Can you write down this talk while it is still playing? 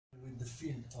the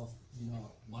field of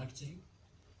marketing,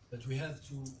 but we have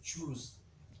to choose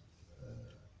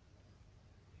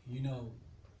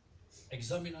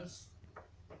examiners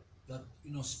that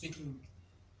speaking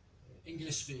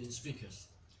English speakers.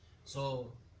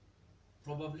 So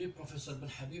probably Professor Ben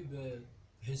Habib,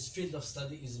 his field of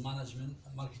study is management,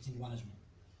 marketing management.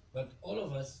 But all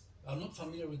of us are not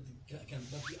familiar with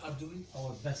but we are doing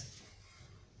our best.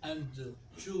 And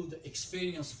through the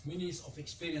experience, many years of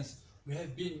experience, we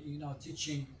have been,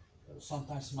 teaching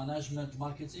sometimes management,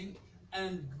 marketing,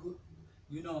 and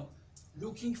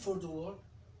looking for the work,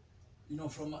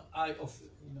 from an eye of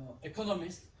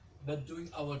economist, but doing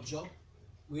our job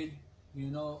with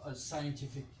a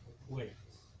scientific way.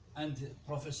 And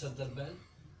Professor Delbel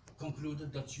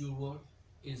concluded that your work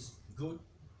is good,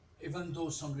 even though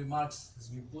some remarks has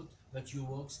been put, but your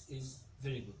work is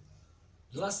very good.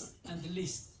 Last and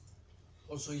least,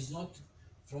 also is not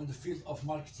from the field of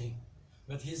marketing,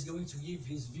 but he's going to give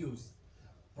his views.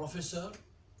 Professor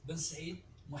Ben Said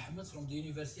Mohammed from the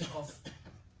University of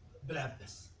Bel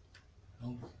Abbas.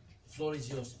 The floor is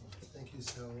yours. Thank you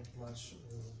so much,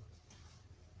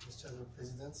 Mr.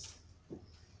 President.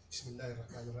 بسم الله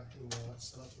الرحمن الرحيم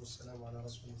والصلاة والسلام على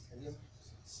رسول الكريم.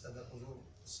 السادة الحضور،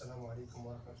 السلام عليكم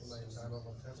ورحمة الله تعالى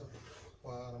وبركاته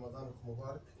ورمضانكم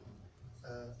مبارك.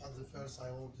 At the first,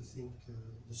 I want to thank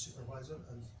the supervisor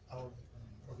and our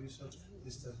professor,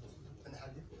 Mr. Ben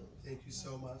Habib. Thank you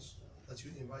so much that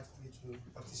you invited me to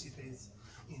participate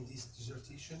in this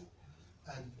dissertation.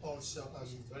 And also,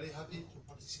 I'm very happy to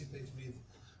participate with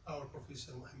our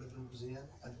Professor Mohammed Al-Mouzian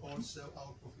and also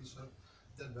our Professor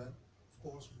Delbel. Of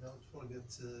course, don't forget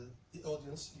the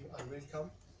audience, you are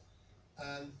welcome.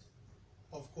 And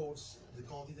of course, the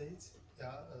candidate,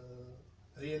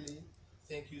 really,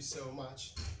 thank you so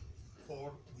much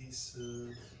for this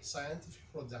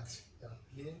scientific product.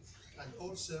 And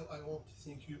also, I want to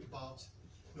thank you about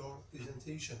your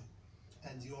presentation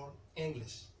and your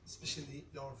English, especially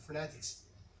your phonetics.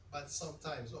 But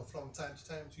sometimes, or from time to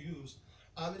time, to use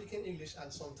American English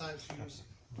and sometimes to use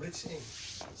British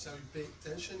English. So pay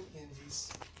attention in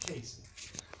this case.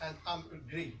 And I'm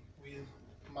agree with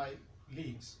my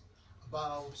colleagues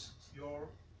about your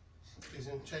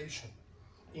presentation.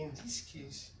 In this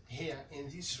case, here in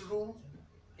this room,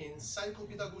 in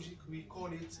psychopedagogic, we call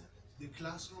it the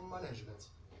classroom management.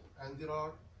 And there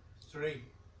are three,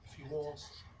 if you want,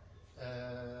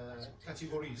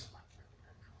 categories.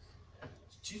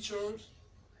 Teachers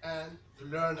and the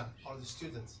learner or the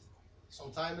student.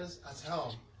 Sometimes at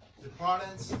home, the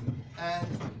parents and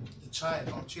the child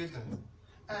or children.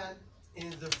 And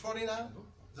in the foreigner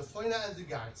and the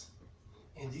guide.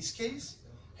 In this case,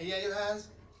 here you have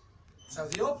so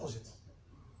the opposite.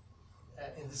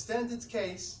 In the standard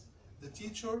case, the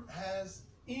teacher has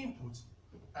input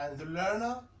and the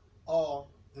learner or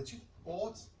the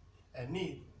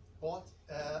need or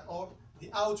the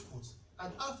output.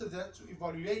 And after that, to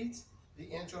evaluate the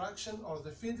interaction or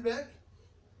the feedback,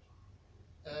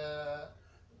 that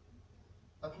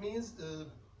means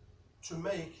to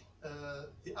make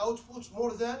the output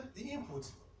more than the input.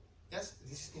 Yes,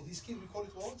 in this case we call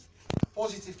it what?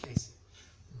 Positive case.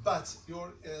 But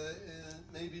your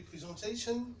maybe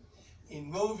presentation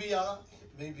in Movia,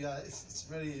 maybe it's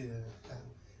very,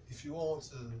 if you want,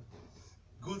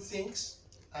 good things,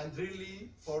 and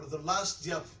really for the last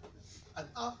job. And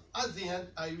at the end,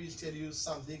 I will tell you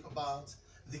something about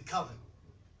the couple.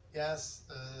 Yes,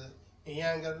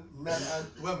 younger men and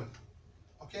women.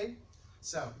 Okay?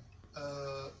 So,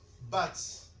 but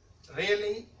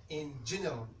really, in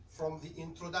general, from the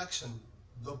introduction,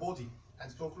 the body,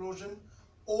 and conclusion,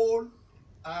 all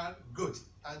are good.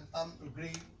 And I'm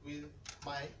agree with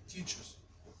my teachers.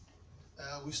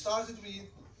 We started with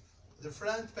the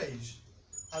front page.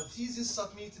 A thesis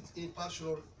submitted in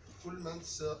partial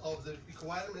fulfillment of the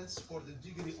requirements for the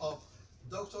degree of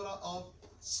Doctorate of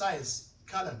Science,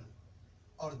 column,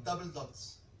 or double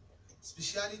dots.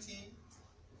 Specialty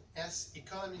as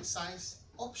economic science,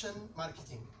 option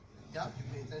marketing. Yeah, you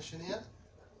pay attention here.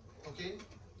 Okay.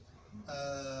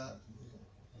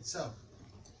 So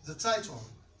the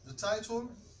title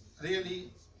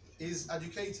really is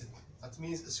educated. That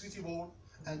means suitable,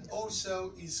 and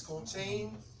also is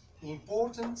contain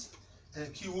important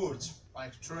keywords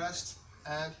like trust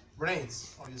and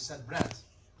brains, or you said brand,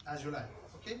 as you like.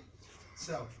 Okay.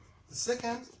 So the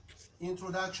second,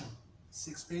 introduction,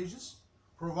 6 pages,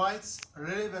 provides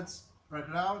relevant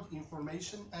background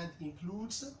information and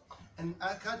includes an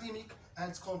academic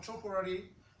and contemporary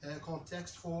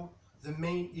context for the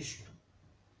main issue.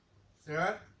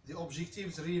 Third, the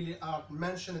objectives really are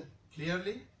mentioned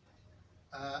clearly.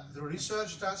 The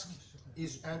research task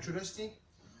is interesting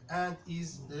and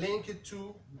is linked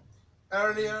to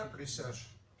earlier research.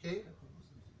 Okay.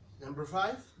 Number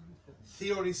 5,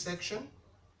 theory section.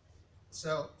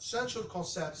 So central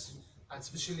concepts, and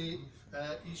especially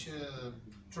each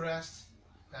trust,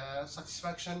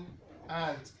 satisfaction,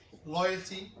 and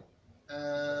loyalty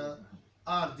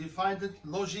are defined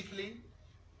logically.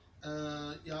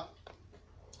 Yeah,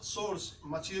 source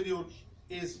material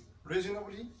is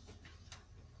reasonably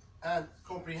and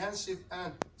comprehensive,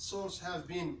 and source have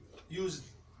been used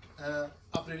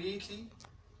appropriately.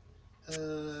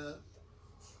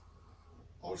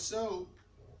 Also,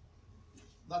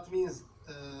 that means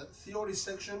theory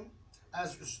section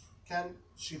as can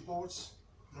support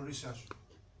the research.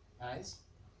 Nice.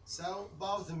 So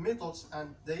about the methods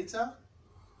and data,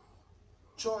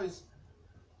 choice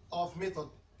of method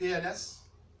PLS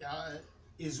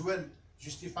is well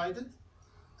justified,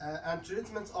 and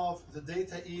treatment of the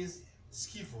data is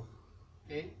skillful.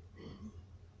 Okay.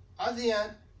 At the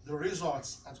end, the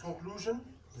results and conclusion,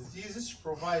 the thesis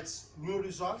provides new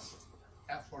results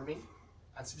for me,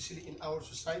 and especially in our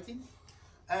society,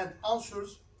 and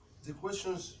answers the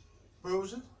questions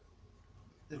posed.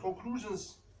 The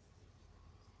conclusions,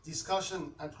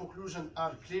 discussion and conclusion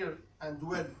are clear and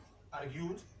well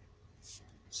argued.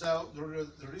 So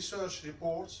the research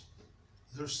reports,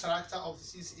 the structure of the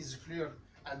thesis is clear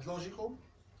and logical.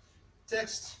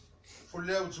 Text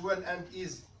follows well and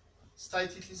is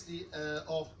stylistically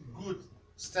of good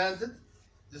standard.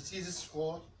 The thesis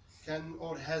can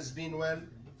or has been well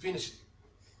finished.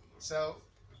 So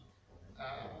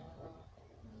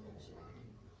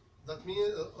that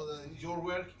means your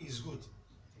work is good.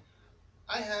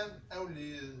 I have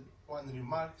only one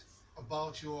remark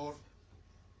about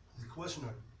the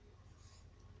questionnaire.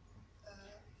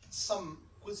 Some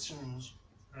questions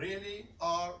really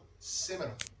are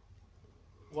similar.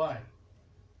 Why?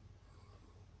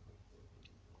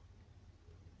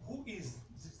 Who is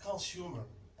the consumer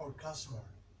or customer?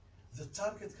 The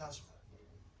target customer.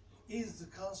 Is the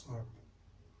customer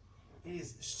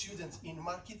is a student in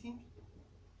marketing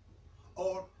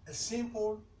or a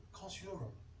simple consumer?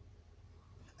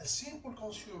 A simple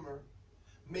consumer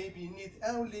maybe need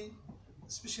only,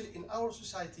 especially in our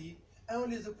society,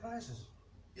 only the prices.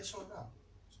 Yes or no?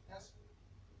 Yes.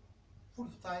 Full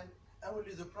time,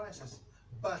 only the prices.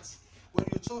 But when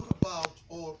you talk about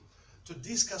or to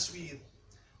discuss with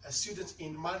a student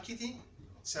in marketing,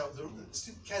 so the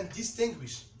student can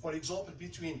distinguish, for example,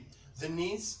 between the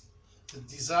needs, the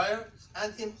desire,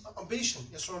 and ambition.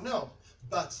 Yes or no?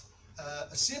 But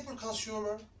a simple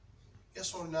consumer,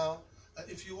 yes or no?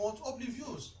 If you want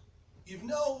oblivious, you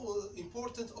know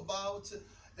important about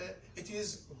it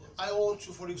is. I want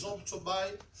to, for example, to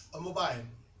buy a mobile.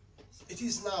 It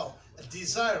is now a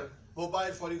desire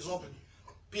mobile, for example,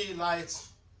 P Lite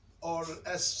or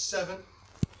S7,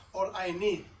 or I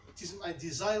need. It is my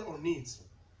desire or needs.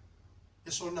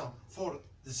 Yes or no? For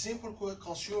the simple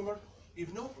consumer, you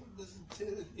know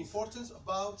the importance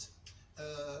about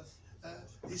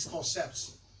these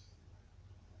concepts.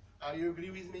 Are you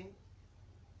agree with me?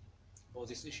 For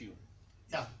this issue?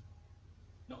 Yeah.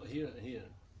 No, here.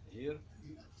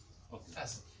 Okay.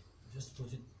 Yes. Just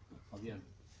put it. Again.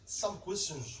 Some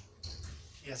questions,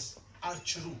 yes, are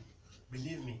true,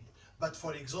 believe me. But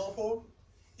for example,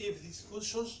 if these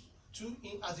questions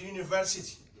at the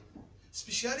university,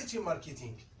 specialty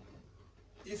marketing,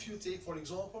 if you take, for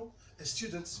example, a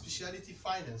student specialty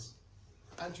finance,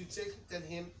 and you tell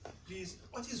him, please,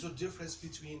 what is the difference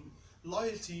between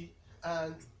loyalty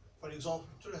and, for example,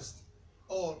 trust?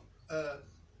 Or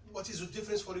what is the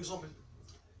difference, for example,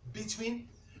 between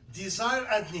desire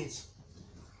and needs?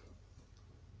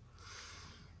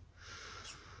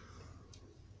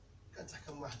 كان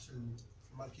تحكم واحد في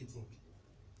الماركتينغ،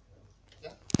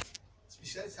 يا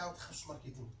سبيشاليست تاعو تخصص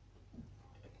ماركتينغ،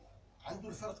 عنده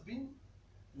الفرق بين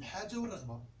الحاجه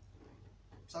والرغبه.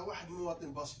 بصح واحد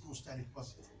مواطن بسيط مستهلك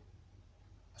بسيط،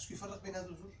 اسكو يفرق بين هذو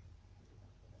الزوج؟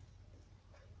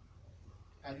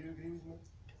 Are you agree with me?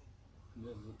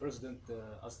 The president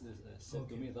said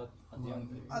to me that at the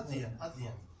end. At the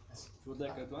end. Yes. If you would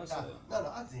like to answer.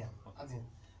 No, at the end. At the end.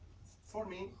 For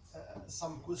me,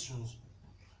 some questions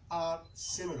are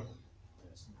similar.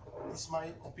 Yes. It's my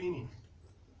opinion.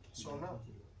 So now,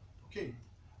 okay.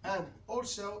 And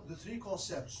also the three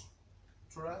concepts: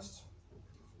 trust,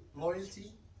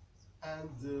 loyalty, and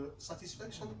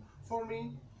satisfaction. For me,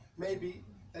 maybe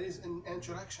there is an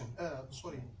interaction.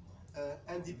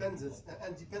 Independent.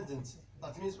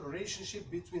 That means a relationship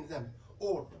between them,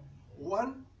 or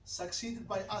one succeeded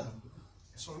by other.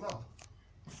 Yes or no?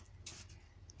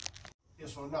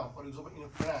 Yes or no? For example, in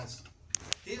France,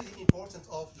 here the importance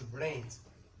of the brain,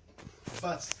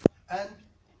 and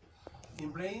in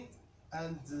brain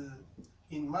and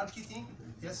in marketing.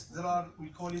 Yes, there are, we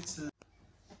call it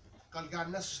قال كاع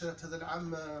الناس شرات هذا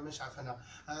العام مش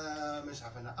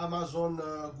عارف انا امازون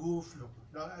جوفلو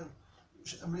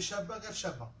من شابه غير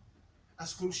شابه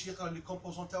اسكو يمشي يقرا لي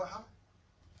كومبوزون تاعها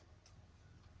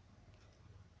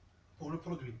بور لو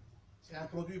برودوي سي ان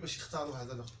برودوي باش يختاروا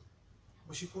هذا الاخر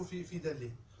باش يكون في دار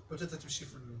ليه بوتيت تمشي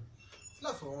في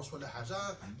لا فرونس ولا حاجه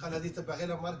قال هذه تبع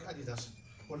غير مارك اديداس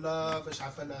ولا باش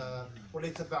عارف انا ولا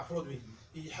يتبع برودوي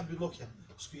يحب نوكيا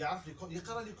باسكو يعرف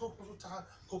يقرا لي كومبوزون تاع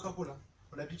كوكا كولا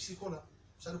ولا بيبسي كولا.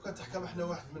 لو كان تحكم احنا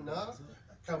واحد منا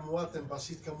كمواطن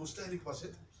بسيط كمستهلك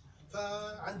بسيط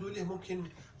فعنده ليه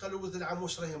ممكن قالوا ذا العام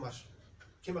واش راهي مارش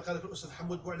كما قال لك الاستاذ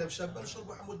حمود بوعلام شابه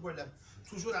نشربوا حمود بوعلام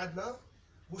توجور عندنا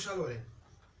بوشالوري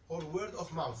اور وورد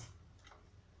اوف ماوث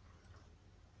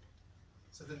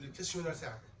هذا الكيسيونير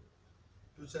تاعك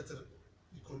بوتاتر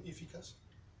يكون افيكاس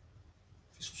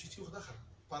في سوسيتي واحده اخرى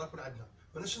بارابور عندنا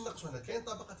ماناش ننقصوا هنا كاين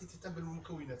طبقه تتبع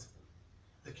المكونات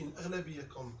لكن الاغلبيه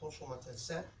كوم كونسوماتور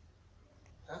سان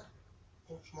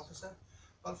كونسوماتور سان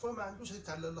بارفوا ما عندوش هذيك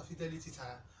تاع لا فيداليتي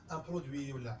تاع ان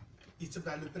برودوي ولا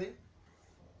يتبع لو بري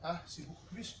سي بوكو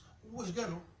بليس واش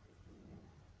قالوا.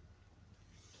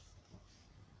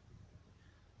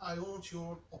 I want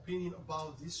your opinion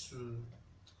about this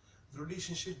the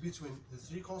relationship between the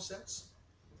three concepts.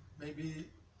 Maybe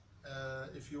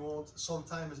if you want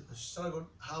sometimes a struggle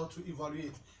how to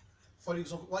evaluate. For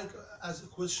example, one as a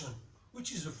question, which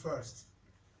is the first?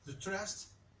 The trust,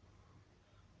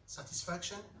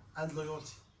 satisfaction, and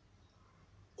loyalty.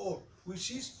 Or which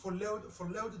is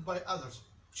followed by others,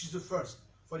 which is the first.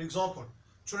 For example,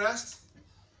 trust,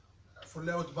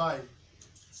 followed by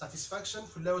satisfaction,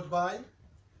 followed by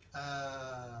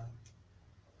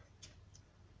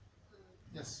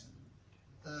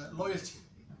loyalty.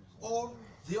 Or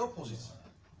the opposite.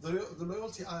 The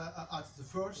loyalty at the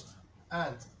first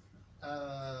and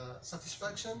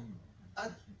satisfaction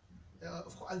and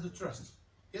of course and the trust.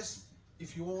 Yes, if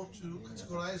you want to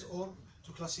categorize or to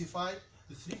classify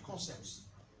the three concepts.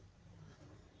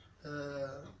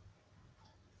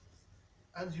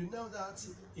 And you know that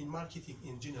in marketing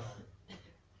in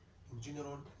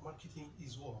general marketing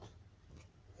is what?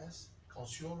 Yes,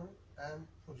 consumer and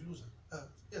producer.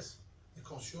 Yes, the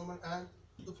consumer and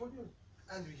the producer.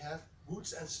 And we have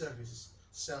goods and services.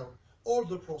 So all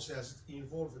the process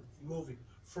involved in moving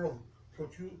from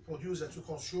producer to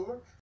consumer